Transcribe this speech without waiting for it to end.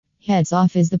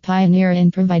Headsoff is the pioneer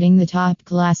in providing the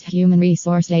top-class human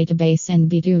resource database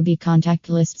and B2B contact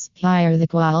lists. Hire the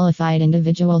qualified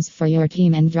individuals for your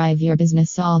team and drive your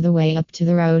business all the way up to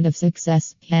the road of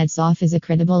success. Headsoff is a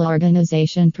credible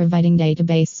organization providing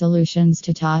database solutions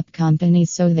to top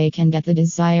companies so they can get the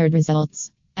desired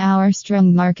results. Our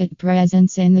strong market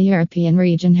presence in the European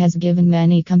region has given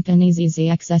many companies easy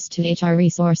access to HR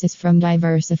resources from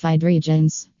diversified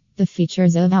regions. The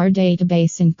features of our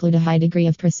database include a high degree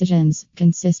of precision,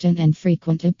 consistent and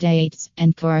frequent updates,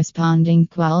 and corresponding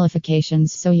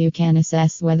qualifications so you can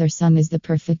assess whether some is the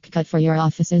perfect cut for your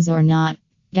offices or not.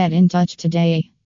 Get in touch today.